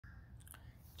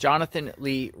Jonathan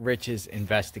Lee Riches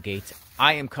investigates.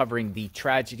 I am covering the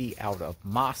tragedy out of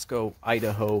Moscow,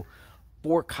 Idaho.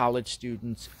 4 college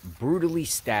students brutally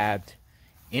stabbed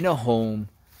in a home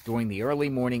during the early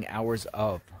morning hours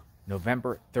of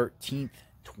November 13th,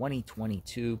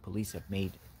 2022. Police have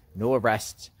made no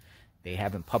arrests. They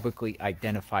haven't publicly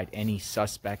identified any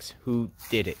suspects who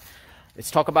did it.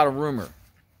 Let's talk about a rumor.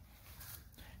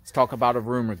 Let's talk about a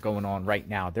rumor going on right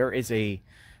now. There is a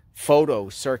photo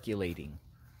circulating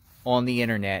on the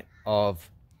internet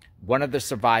of one of the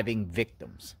surviving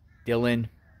victims, Dylan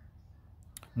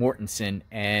Mortensen,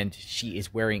 and she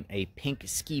is wearing a pink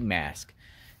ski mask,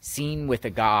 seen with a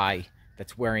guy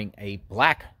that's wearing a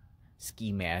black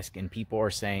ski mask, and people are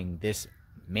saying this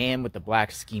man with the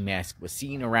black ski mask was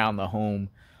seen around the home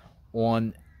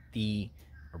around the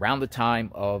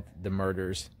time of the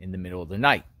murders in the middle of the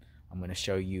night. I'm going to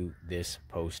show you this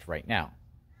post right now.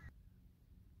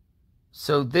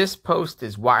 So this post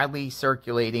is widely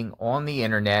circulating on the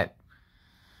internet.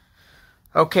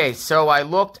 Okay, so I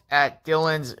looked at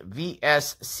Dylan's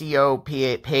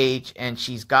VSCO page, and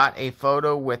she's got a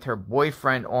photo with her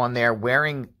boyfriend on there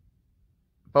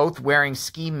both wearing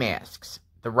ski masks.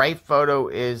 The right photo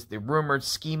is the rumored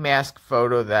ski mask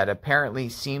photo that apparently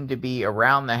seemed to be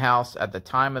around the house at the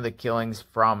time of the killings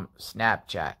from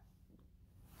Snapchat.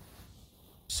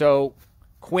 So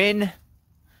Quinn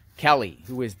Kelly,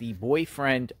 who is the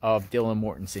boyfriend of Dylan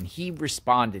Mortensen, he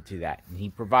responded to that, and he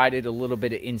provided a little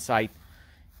bit of insight,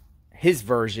 his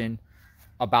version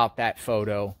about that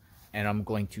photo, and I'm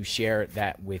going to share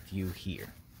that with you here.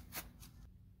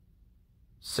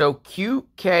 So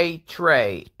QK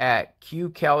Trey at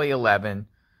QKelly11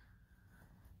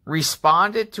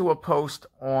 responded to a post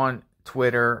on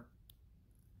Twitter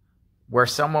where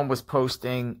someone was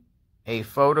posting a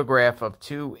photograph of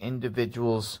 2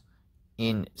 individuals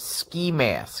in ski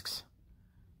masks.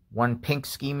 One pink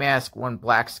ski mask, one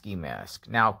black ski mask.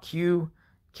 Now,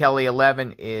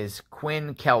 QKelly11 is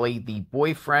Quinn Kelly, the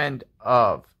boyfriend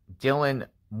of Dylan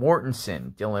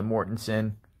Mortensen. Dylan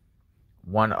Mortensen,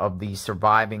 one of the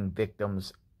surviving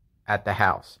victims at the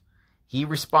house. He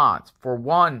responds, "For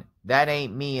one, that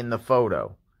ain't me in the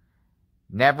photo.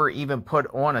 Never even put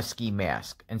on a ski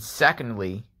mask. And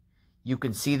secondly, you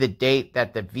can see the date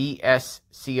that the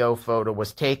VSCO photo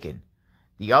was taken.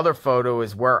 The other photo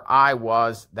is where I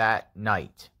was that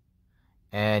night."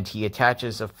 And he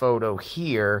attaches a photo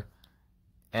here,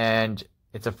 and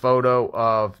it's a photo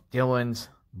of Dylan's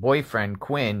boyfriend,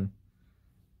 Quinn.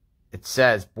 It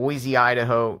says, Boise,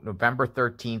 Idaho, November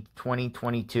 13th,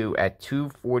 2022 at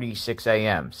 2:46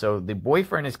 a.m. So the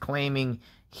boyfriend is claiming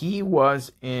he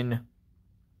was in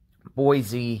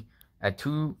Boise at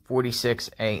 2:46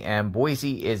 a.m.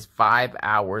 Boise is 5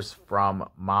 hours from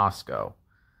Moscow.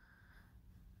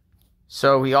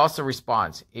 So he also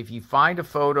responds, "If you find a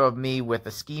photo of me with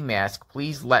a ski mask,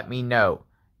 please let me know.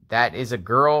 That is a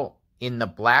girl in the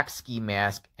black ski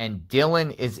mask, and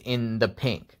Dylan is in the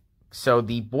pink." So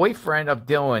the boyfriend of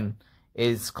Dylan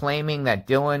is claiming that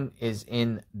Dylan is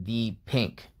in the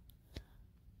pink.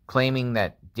 Claiming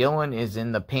that Dylan is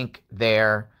in the pink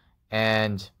there,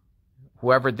 and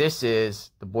whoever this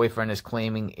is, the boyfriend is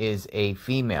claiming is a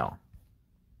female.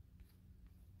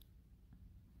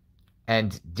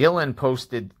 And Dylan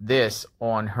posted this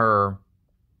on her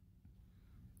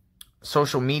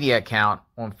social media account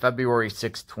on February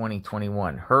 6,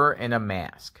 2021. Her in a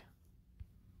mask.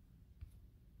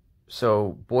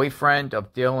 So, boyfriend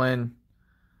of Dylan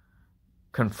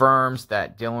confirms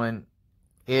that Dylan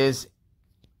is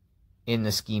in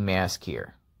the ski mask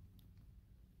here.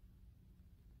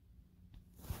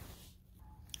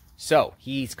 So,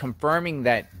 he's confirming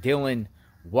that Dylan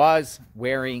was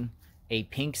wearing a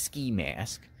pink ski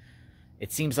mask.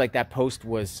 It seems like that post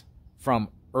was from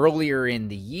earlier in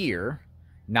the year,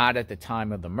 not at the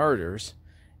time of the murders.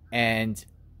 And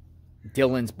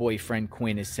Dylan's boyfriend,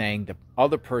 Quinn, is saying the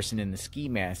other person in the ski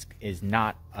mask is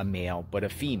not a male, but a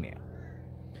female.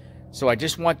 So I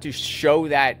just want to show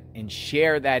that and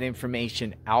share that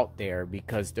information out there,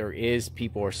 because there is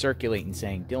people are circulating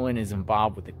saying Dylan is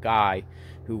involved with a guy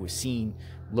who was seen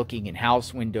looking in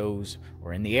house windows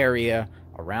or in the area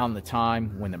around the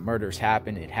time when the murders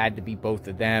happened. It had to be both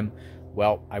of them.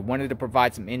 Well, I wanted to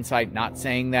provide some insight, not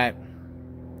saying that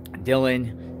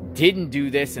Dylan didn't do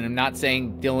this, and I'm not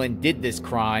saying Dylan did this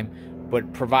crime,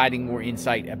 but providing more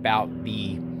insight about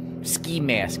the ski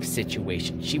mask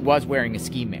situation. She was wearing a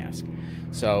ski mask.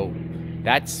 So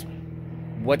that's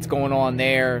what's going on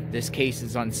there. This case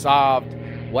is unsolved.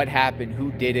 What happened?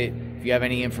 Who did it? If you have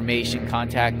any information,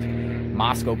 contact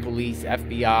Moscow Police,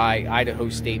 FBI, Idaho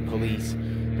State Police.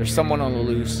 There's someone on the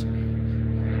loose.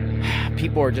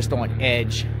 people are just on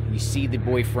edge. You see the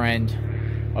boyfriend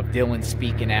of Dylan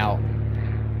speaking out.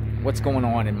 What's going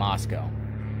on in Moscow?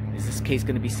 Is this case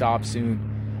going to be solved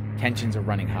soon? Tensions are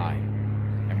running high.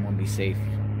 Everyone be safe.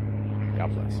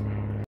 God bless.